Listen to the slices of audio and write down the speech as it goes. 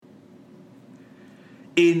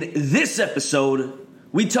In this episode,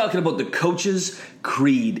 we're talking about the coach's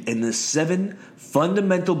creed and the 7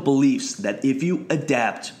 fundamental beliefs that if you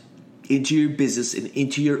adapt into your business and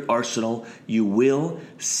into your arsenal, you will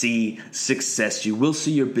see success. You will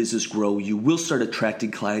see your business grow. You will start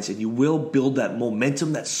attracting clients, and you will build that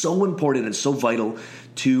momentum that's so important and so vital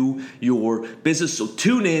to your business. So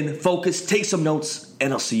tune in, focus, take some notes,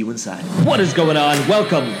 and I'll see you inside. What is going on?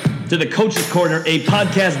 Welcome to the Coach's Corner, a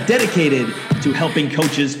podcast dedicated to helping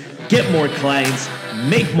coaches get more clients,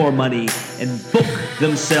 make more money, and book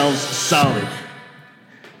themselves solid.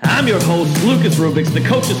 I'm your host, Lucas Rubix, the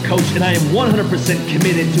Coach's Coach, and I am 100%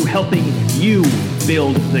 committed to helping you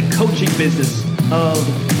build the coaching business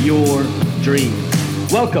of your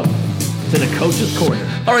dreams. Welcome to the Coach's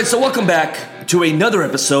Corner. All right, so welcome back to another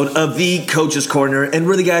episode of the Coach's Corner. And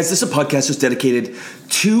really, guys, this is a podcast that's dedicated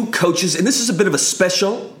to coaches, and this is a bit of a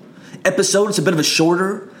special episode. It's a bit of a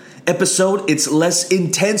shorter episode. It's less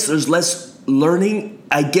intense. There's less learning.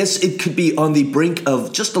 I guess it could be on the brink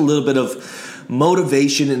of just a little bit of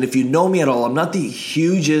motivation. And if you know me at all, I'm not the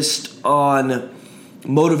hugest on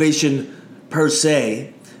motivation per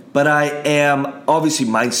se, but I am, obviously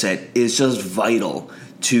mindset is just vital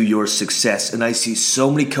to your success. And I see so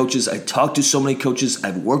many coaches, I talk to so many coaches,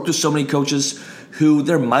 I've worked with so many coaches who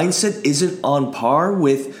their mindset isn't on par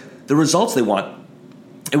with the results they want.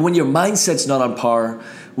 And when your mindset's not on par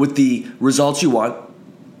with the results you want,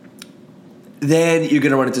 then you're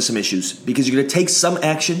going to run into some issues because you're going to take some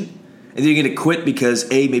action and then you're going to quit because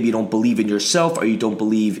A, maybe you don't believe in yourself or you don't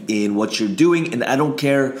believe in what you're doing. And I don't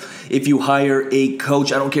care if you hire a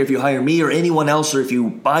coach. I don't care if you hire me or anyone else or if you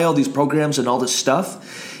buy all these programs and all this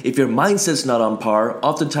stuff. If your mindset's not on par,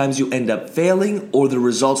 oftentimes you end up failing or the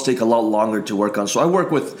results take a lot longer to work on. So I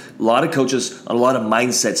work with a lot of coaches on a lot of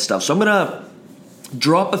mindset stuff. So I'm going to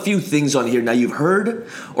drop a few things on here. Now you've heard,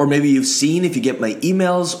 or maybe you've seen if you get my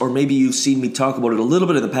emails, or maybe you've seen me talk about it a little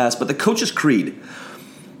bit in the past, but the Coach's Creed.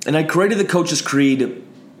 And I created the Coach's Creed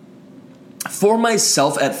for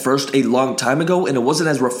myself at first a long time ago, and it wasn't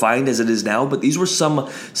as refined as it is now, but these were some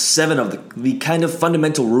 7 of the kind of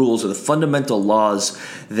fundamental rules or the fundamental laws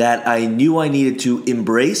that I knew I needed to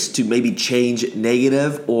embrace to maybe change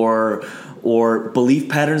negative or belief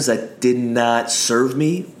patterns that did not serve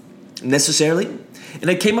me necessarily. And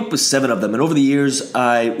I came up with 7 of them. And over the years,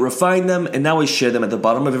 I refined them. And now I share them. At the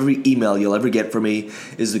bottom of every email you'll ever get from me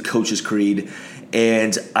is the Coach's Creed.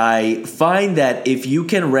 And I find that if you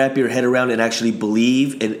can wrap your head around and actually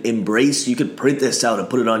believe and embrace, you can print this out and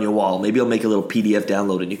put it on your wall. Maybe I'll make a little PDF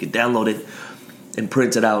download and you can download it and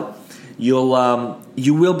print it out. You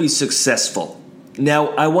will be successful. Now,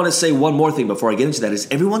 I want to say one more thing before I get into that is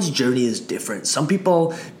everyone's journey is different. Some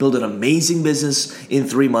people build an amazing business in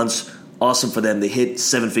 3 months. Awesome for them. They hit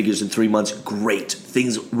 7 figures in 3 months. Great.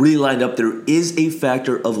 Things really lined up. There is a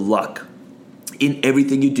factor of luck in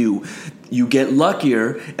everything you do. You get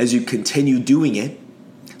luckier as you continue doing it.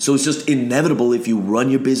 So it's just inevitable if you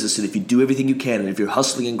run your business and if you do everything you can and if you're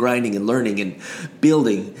hustling and grinding and learning and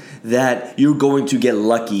building that you're going to get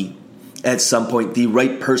lucky at some point. The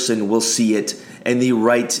right person will see it and you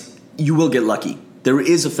will get lucky. There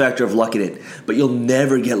is a factor of luck in it, but you'll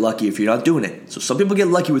never get lucky if you're not doing it. So some people get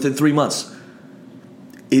lucky within 3 months.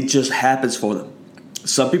 It just happens for them.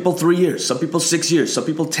 Some people 3 years, some people 6 years, some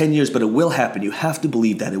people 10 years, but it will happen. You have to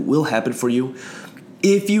believe that it will happen for you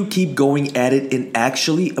if you keep going at it and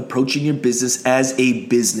actually approaching your business as a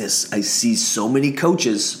business. I see so many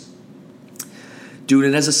coaches doing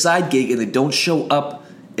it as a side gig and they don't show up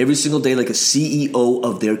every single day like a CEO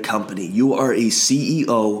of their company. You are a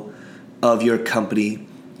CEO of your company.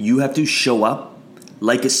 You have to show up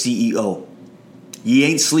like a CEO. You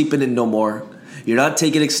ain't sleeping in no more. You're not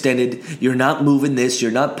taking extended. You're not moving this.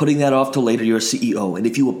 You're not putting that off till later. You're a CEO. And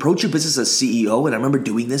if you approach your business as CEO, and I remember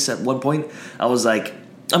doing this at one point, I was like,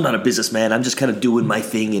 I'm not a businessman. I'm just kind of doing my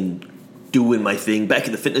thing back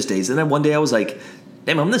in the fitness days. And then one day I was like,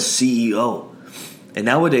 damn, I'm the CEO. And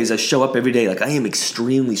nowadays I show up every day. Like I am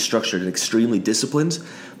extremely structured and extremely disciplined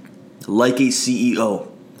like a CEO.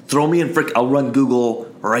 Throw me in I'll run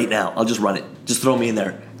Google right now. I'll just run it. Just throw me in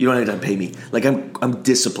there. You don't have to pay me. Like I'm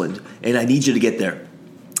disciplined and I need you to get there.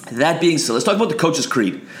 That being said, let's talk about the Coach's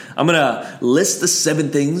Creed. I'm going to list the 7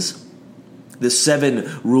 things, the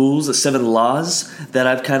 7 rules, the 7 laws that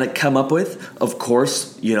I've kind of come up with. Of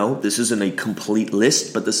course, this isn't a complete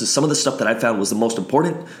list, but this is some of the stuff that I found was the most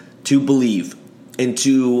important to believe and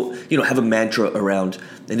to, have a mantra around.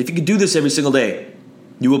 And if you can do this every single day,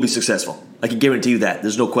 you will be successful. I can guarantee you that.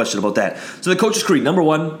 There's no question about that. So the Coach's Creed, number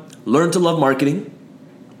 1, learn to love marketing.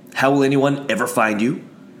 How will anyone ever find you?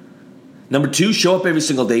 Number 2, show up every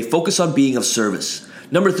single day. Focus on being of service.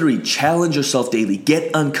 Number 3, challenge yourself daily.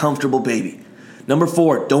 Get uncomfortable, baby. Number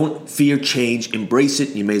 4, don't fear change. Embrace it.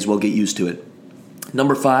 You may as well get used to it.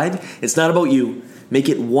 Number 5, it's not about you. Make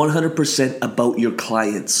it 100% about your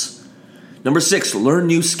clients. Number 6, learn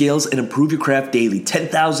new skills and improve your craft daily.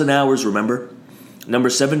 10,000 hours, remember? Number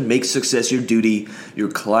 7, make success your duty. Your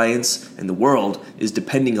clients and the world is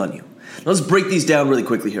depending on you. Now let's break these down really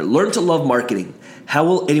quickly here. Learn to love marketing. How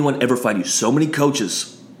will anyone ever find you? So many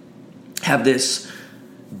coaches have this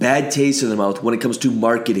bad taste in their mouth when it comes to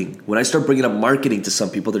marketing. When I start bringing up marketing to some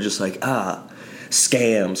people, they're just like,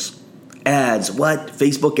 scams, ads, what?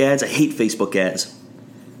 Facebook ads? I hate Facebook ads.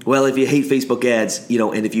 Well, if you hate Facebook ads,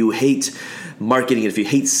 and if you hate marketing, and if you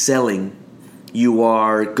hate selling, you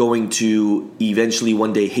are going to eventually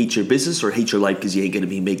one day hate your business or hate your life because you ain't going to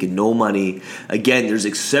be making no money. Again, there's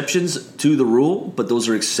exceptions to the rule, but those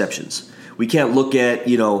are exceptions. We can't look at,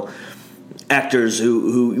 actors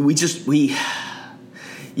who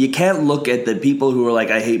you can't look at the people who are like,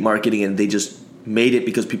 I hate marketing, and they just made it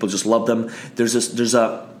because people just love them. There's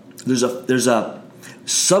a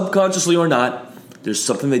subconsciously or not, there's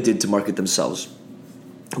something they did to market themselves.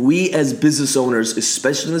 We as business owners,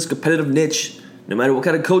 especially in this competitive niche, no matter what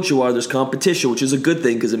kind of coach you are, there's competition, which is a good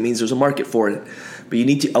thing because it means there's a market for it. But you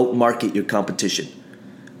need to outmarket your competition.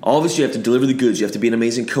 Obviously, you have to deliver the goods. You have to be an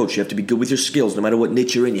amazing coach. You have to be good with your skills. No matter what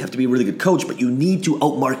niche you're in, you have to be a really good coach. But you need to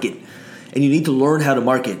outmarket, and you need to learn how to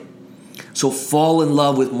market. So fall in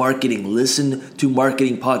love with marketing. Listen to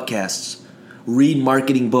marketing podcasts. Read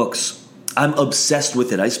marketing books. I'm obsessed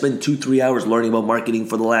with it. I spend 2-3 hours learning about marketing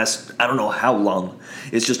for the last, I don't know how long.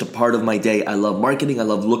 It's just a part of my day. I love marketing. I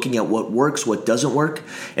love looking at what works, what doesn't work.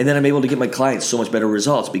 And then I'm able to get my clients so much better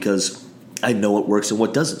results because I know what works and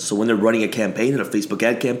what doesn't. So when they're running a campaign and a Facebook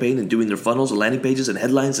ad campaign and doing their funnels and landing pages and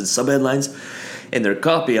headlines and sub-headlines and their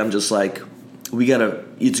copy, I'm just like,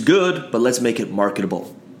 it's good, but let's make it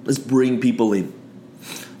marketable. Let's bring people in.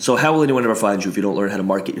 So how will anyone ever find you if you don't learn how to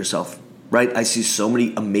market yourself? Right? I see so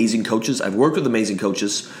many amazing coaches. I've worked with amazing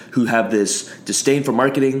coaches who have this disdain for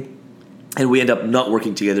marketing, and we end up not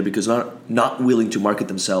working together because they're not willing to market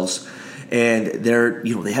themselves. And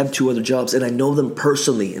they have 2 other jobs, and I know them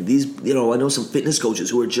personally. And these, I know some fitness coaches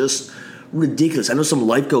who are just ridiculous. I know some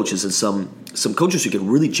life coaches and some coaches who can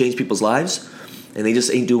really change people's lives, and they just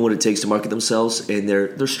ain't doing what it takes to market themselves, and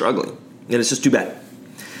they're struggling. And it's just too bad.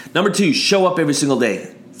 Number 2, show up every single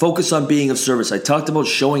day. Focus on being of service. I talked about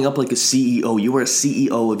showing up like a CEO. You are a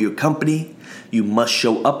CEO of your company. You must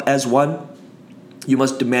show up as one. You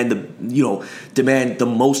must demand the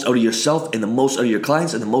most out of yourself and the most out of your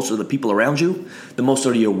clients and the most out of the people around you, the most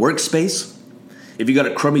out of your workspace. If you got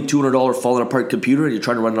a crummy $200 falling apart computer and you're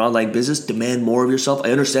trying to run an online business, demand more of yourself. I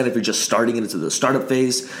understand if you're just starting into the startup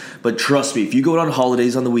phase, but trust me, if you go on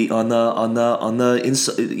holidays once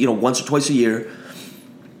or twice a year,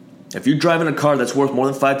 if you're driving a car that's worth more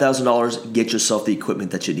than $5,000, get yourself the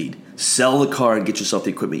equipment that you need. Sell the car and get yourself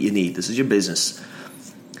the equipment you need. This is your business.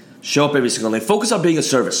 Show up every single day. Focus on being a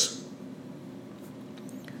service.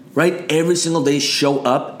 Right? Every single day, show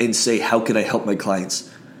up and say, how can I help my clients?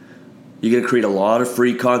 You're going to create a lot of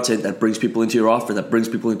free content that brings people into your offer, that brings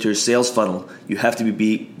people into your sales funnel. You have to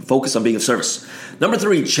be focused on being of service. Number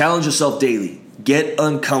 3, challenge yourself daily. Get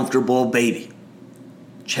uncomfortable, baby.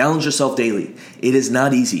 Challenge yourself daily. It is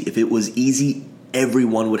not easy. If it was easy,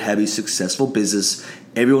 everyone would have a successful business.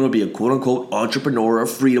 Everyone would be a quote-unquote entrepreneur, a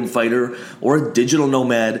freedom fighter, or a digital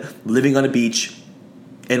nomad living on a beach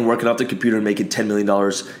and working off their computer and making $10 million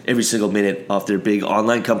every single minute off their big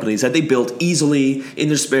online companies that they built easily in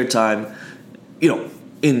their spare time,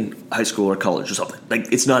 in high school or college or something.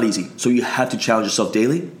 Like, it's not easy. So you have to challenge yourself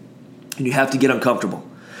daily, and you have to get uncomfortable.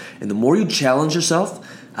 And the more you challenge yourself,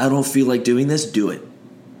 I don't feel like doing this, do it.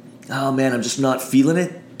 Oh man, I'm just not feeling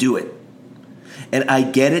it, do it. And I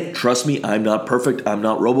get it. Trust me, I'm not perfect. I'm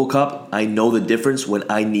not RoboCop. I know the difference when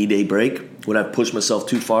I need a break. When I've pushed myself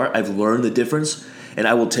too far, I've learned the difference. And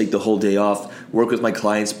I will take the whole day off, work with my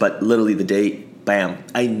clients, but literally the day, bam.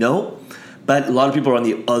 I know, but a lot of people are on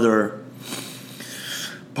the other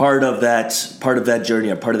part of that journey,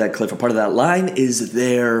 or part of that cliff, or part of that line is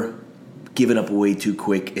they're giving up way too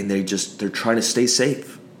quick, and they're trying to stay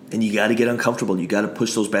safe. And you got to get uncomfortable. You got to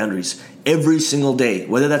push those boundaries every single day.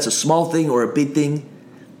 Whether that's a small thing or a big thing,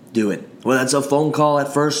 do it. Whether that's a phone call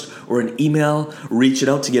at first or an email, reaching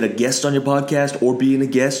out to get a guest on your podcast or being a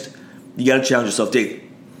guest, you got to challenge yourself daily.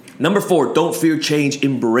 Number 4, don't fear change.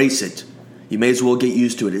 Embrace it. You may as well get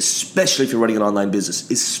used to it, especially if you're running an online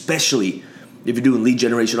business, especially if you're doing lead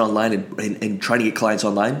generation online and trying to get clients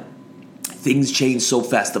online. Things change so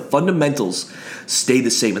fast. The fundamentals stay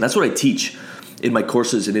the same. And that's what I teach. in my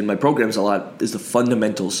courses and in my programs a lot is the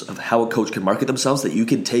fundamentals of how a coach can market themselves that you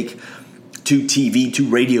can take to TV, to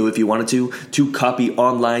radio if you wanted to copy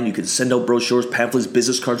online. You can send out brochures, pamphlets,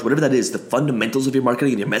 business cards, whatever that is. The fundamentals of your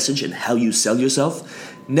marketing and your message and how you sell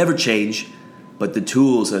yourself never change, but the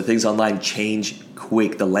tools and the things online change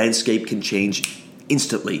quick. The landscape can change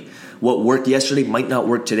instantly. What worked yesterday might not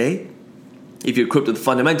work today. If you're equipped with the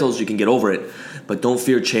fundamentals, you can get over it, but don't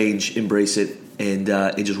fear change, embrace it, and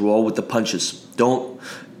just roll with the punches. Don't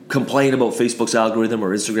complain about Facebook's algorithm or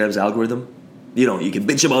Instagram's algorithm. You know, you can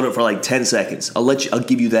bitch about it for like 10 seconds. I'll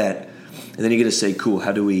give you that. And then you're going to say, cool,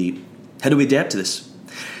 how do we adapt to this?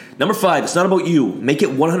 Number 5, it's not about you. Make it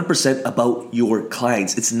 100% about your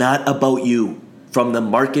clients. It's not about you. From the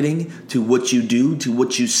marketing to what you do, to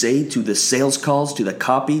what you say, to the sales calls, to the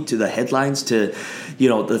copy, to the headlines, to,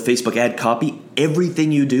 the Facebook ad copy,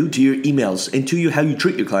 everything you do, to your emails, and to how you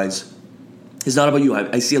treat your clients is not about you.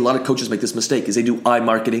 I see a lot of coaches make this mistake is they do I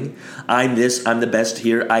marketing. I'm this, I'm the best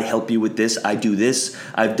here. I help you with this. I do this.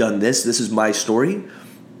 I've done this. This is my story.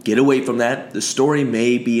 Get away from that. The story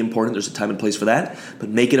may be important. There's a time and place for that, but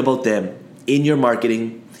make it about them in your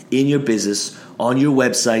marketing, in your business, on your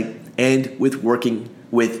website, and with working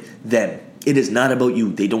with them. It is not about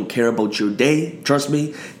you. They don't care about your day. Trust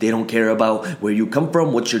me. They don't care about where you come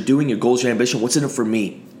from, what you're doing, your goals, your ambition. What's in it for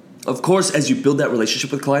me? Of course, as you build that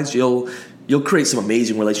relationship with clients, you'll create some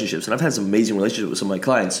amazing relationships. And I've had some amazing relationships with some of my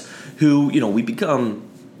clients who, we become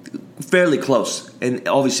fairly close. And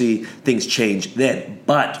obviously, things change then.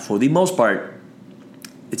 But for the most part,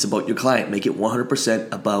 it's about your client. Make it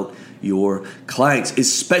 100% about your clients,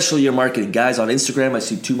 especially your marketing. Guys, on Instagram, I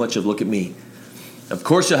see too much of look at me. Of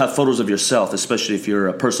course, you'll have photos of yourself, especially if you're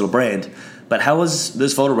a personal brand. But how is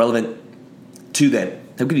this photo relevant to them?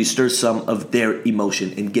 How can you stir some of their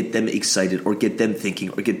emotion and get them excited or get them thinking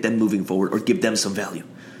or get them moving forward or give them some value?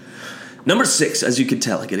 Number 6, as you can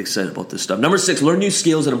tell, I get excited about this stuff. Number 6, learn new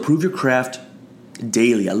skills and improve your craft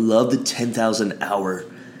daily. I love the 10,000 hour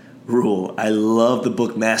rule. I love the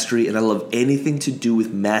book Mastery, and I love anything to do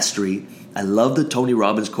with mastery. I love the Tony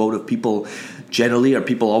Robbins quote of people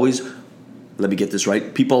always, let me get this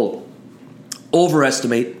right, people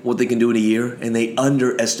overestimate what they can do in a year, and they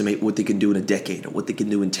underestimate what they can do in a decade or what they can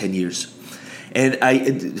do in 10 years.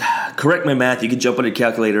 And correct my math. You can jump on your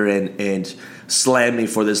calculator and slam me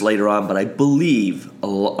for this later on, but I believe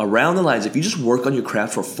around the lines, if you just work on your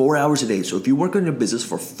craft for 4 hours a day, so if you work on your business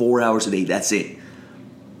for 4 hours a day, that's it.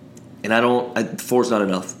 And 4 is not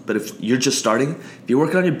enough, but if you're just starting, if you're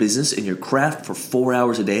working on your business and your craft for 4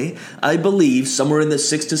 hours a day, I believe somewhere in the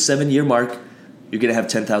 6 to 7 year mark, you're going to have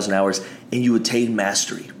 10,000 hours and you attain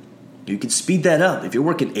mastery. You can speed that up. If you're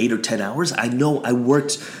working 8 or 10 hours, I know I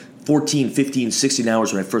worked 14, 15, 16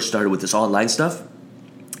 hours when I first started with this online stuff.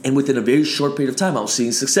 And within a very short period of time, I was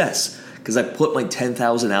seeing success because I put my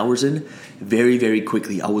 10,000 hours in very, very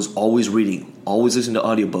quickly. I was always reading, always listening to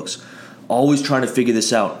audiobooks, always trying to figure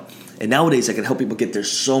this out. And nowadays, I can help people get there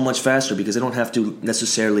so much faster because they don't have to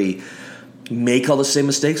necessarily make all the same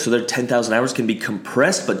mistakes. So their 10,000 hours can be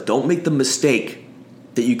compressed, but don't make the mistake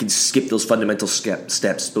that you can skip those fundamental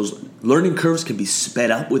steps. Those learning curves can be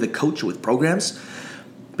sped up with a coach or with programs,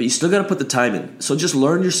 but you still got to put the time in. So just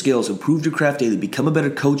learn your skills, improve your craft daily, become a better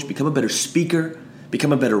coach, become a better speaker,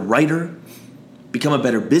 become a better writer, become a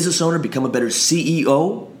better business owner, become a better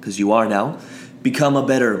CEO, because you are now, become a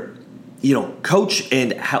better coach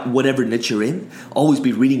and whatever niche you're in. Always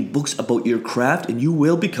be reading books about your craft and you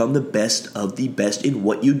will become the best of the best in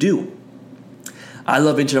what you do. I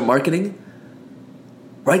love internet marketing,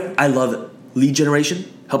 right? I love lead generation,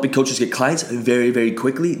 helping coaches get clients very, very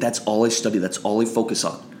quickly. That's all I study. That's all I focus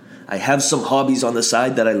on. I have some hobbies on the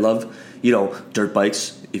side that I love, dirt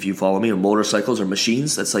bikes, if you follow me, or motorcycles or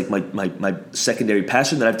machines. That's like my secondary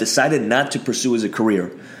passion that I've decided not to pursue as a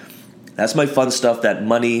career. That's my fun stuff, that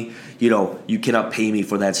money, you cannot pay me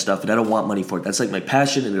for that stuff, and I don't want money for it. That's like my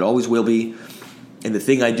passion, and it always will be. And the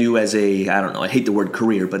thing I do as I hate the word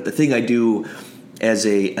career, but the thing I do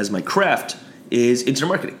as my craft is internet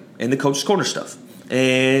marketing and the Coach's Corner stuff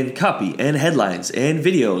and copy and headlines and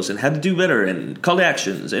videos and how to do better and call to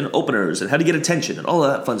actions and openers and how to get attention and all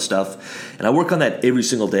that fun stuff. And I work on that every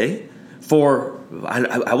single day for,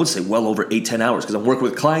 I would say, well over 8-10 hours because I'm working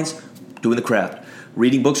with clients, doing the craft.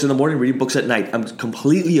 Reading books in the morning, reading books at night. I'm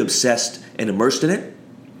completely obsessed and immersed in it.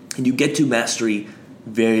 And you get to mastery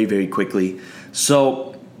very, very quickly.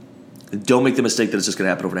 So don't make the mistake that it's just going to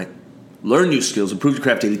happen overnight. Learn new skills, improve your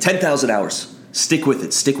craft daily. 10,000 hours. Stick with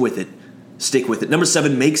it, stick with it, stick with it. Number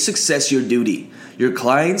 7, make success your duty. Your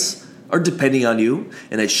clients are depending on you.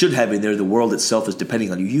 And I should have in there, the world itself is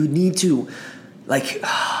depending on you. You need to,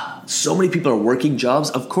 So many people are working jobs.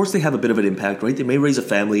 Of course, they have a bit of an impact, right? They may raise a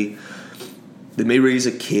family. They may raise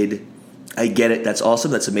a kid. I get it. That's awesome.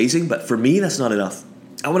 That's amazing. But for me, that's not enough.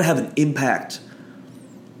 I want to have an impact.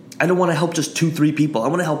 I don't want to help just 2-3 people. I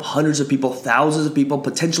want to help hundreds of people, thousands of people,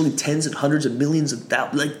 potentially tens and hundreds of millions of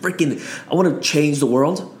thousands. I want to change the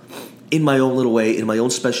world in my own little way, in my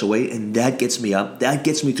own special way. And that gets me up. That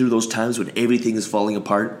gets me through those times when everything is falling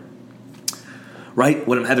apart. Right?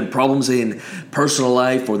 When I'm having problems in personal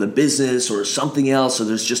life or the business or something else, or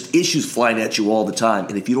there's just issues flying at you all the time.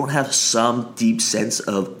 And if you don't have some deep sense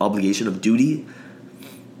of obligation, of duty,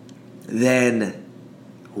 then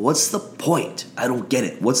what's the point? I don't get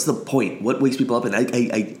it. What's the point? What wakes people up? And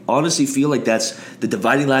I honestly feel like that's the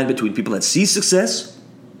dividing line between people that see success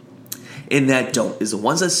and that don't. Is the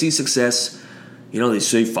ones that see success, they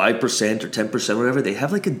say 5% or 10%, whatever, they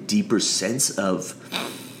have like a deeper sense of,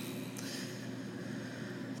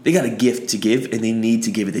 they got a gift to give and they need to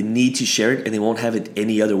give it. They need to share it and they won't have it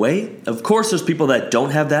any other way. Of course, there's people that don't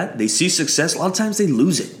have that. They see success. A lot of times they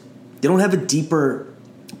lose it. They don't have a deeper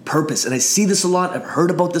purpose. And I see this a lot. I've heard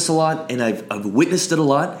about this a lot and I've witnessed it a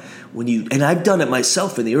lot. And I've done it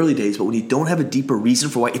myself in the early days, but when you don't have a deeper reason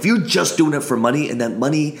for why, if you're just doing it for money and that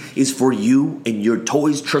money is for you and your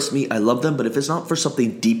toys, trust me, I love them. But if it's not for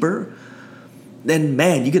something deeper, then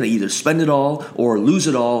man, you're going to either spend it all or lose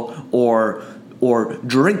it all or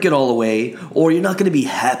drink it all away, or you're not going to be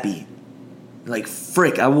happy. Like,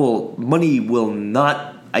 frick, money will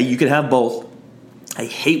not, you can have both. I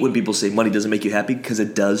hate when people say money doesn't make you happy, because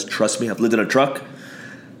it does. Trust me, I've lived in a truck,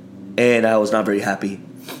 and I was not very happy.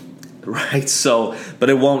 Right? So, but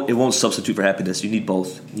it won't substitute for happiness. You need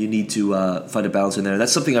both. You need to find a balance in there.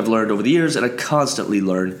 That's something I've learned over the years, and I constantly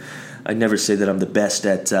learn. I never say that I'm the best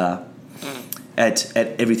at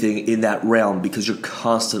everything in that realm, because you're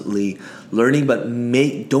constantly learning, but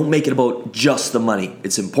don't make it about just the money.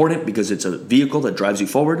 It's important because it's a vehicle that drives you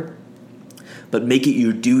forward, but make it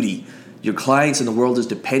your duty. Your clients in the world is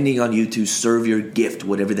depending on you to serve your gift,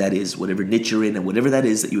 whatever that is, whatever niche you're in, and whatever that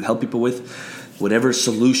is that you help people with, whatever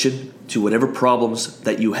solution to whatever problems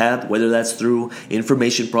that you have, whether that's through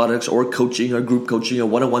information products or coaching or group coaching or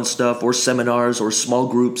one-on-one stuff or seminars or small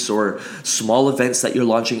groups or small events that you're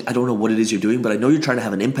launching. I don't know what it is you're doing, but I know you're trying to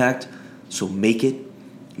have an impact, so make it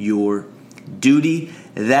your duty.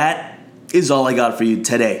 That is all I got for you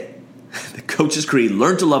today. The Coach's Creed.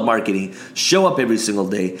 Learn to love marketing. Show up every single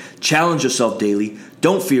day. Challenge yourself daily.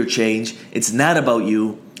 Don't fear change. It's not about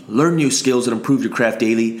you. Learn new skills and improve your craft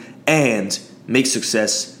daily. And make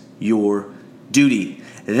success your duty.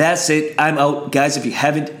 That's it. I'm out. Guys, if you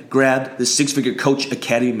haven't grabbed the 6-Figure Coach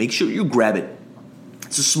Academy, make sure you grab it.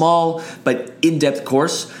 It's a small but in-depth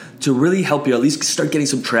course to really help you at least start getting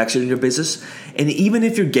some traction in your business. And even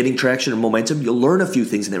if you're getting traction and momentum, you'll learn a few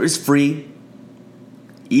things in there. It's free.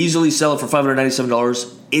 Easily sell it for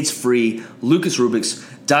 $597. It's free.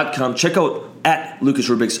 LucasRubix.com. Check out at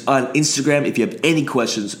LucasRubix on Instagram. If you have any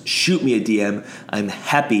questions, shoot me a DM. I'm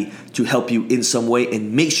happy to help you in some way.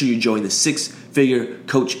 And make sure you join the 6-Figure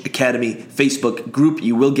Coach Academy Facebook group.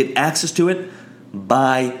 You will get access to it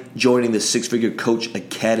by joining the 6-Figure Coach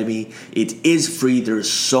Academy. It is free. There is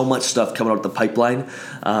so much stuff coming out the pipeline.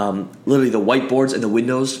 Literally the whiteboards and the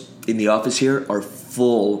windows in the office here are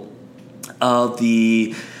full of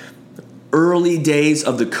the early days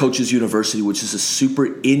of the Coaches University, which is a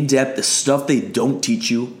super in-depth, the stuff they don't teach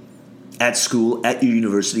you at school, at your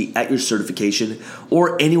university, at your certification,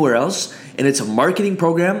 or anywhere else. And it's a marketing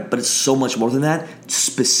program, but it's so much more than that,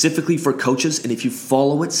 specifically for coaches. And if you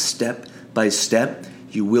follow it step by step,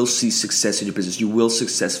 you will see success in your business. You will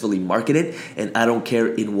successfully market it. And I don't care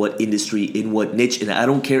in what industry, in what niche, and I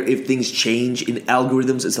don't care if things change in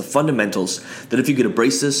algorithms. It's the fundamentals that if you could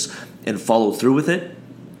embrace this and follow through with it,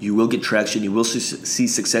 you will get traction. You will see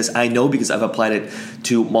success. I know because I've applied it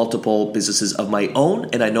to multiple businesses of my own,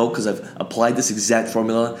 and I know because I've applied this exact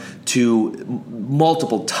formula to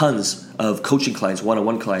multiple tons of coaching clients,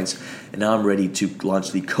 one-on-one clients, and now I'm ready to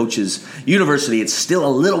launch the Coaches University. It's still a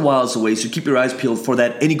little while away, so keep your eyes peeled for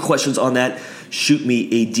that. Any questions on that, shoot me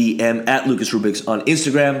a DM at Lucas Rubix on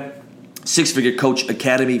Instagram. 6-Figure Coach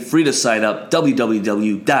Academy, free to sign up,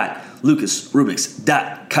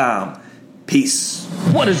 www.lucasrubix.com. Peace.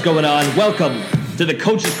 What is going on? Welcome to the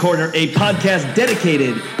Coach's Corner, a podcast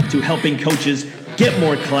dedicated to helping coaches get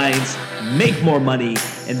more clients, make more money,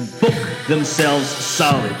 and book themselves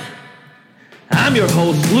solid. I'm your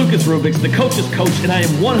host, Lucas Rubix, the Coach's Coach, and I am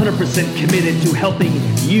 100% committed to helping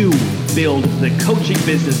you build the coaching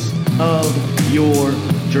business of your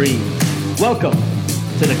dreams. Welcome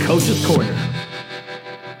to the Coach's Corner.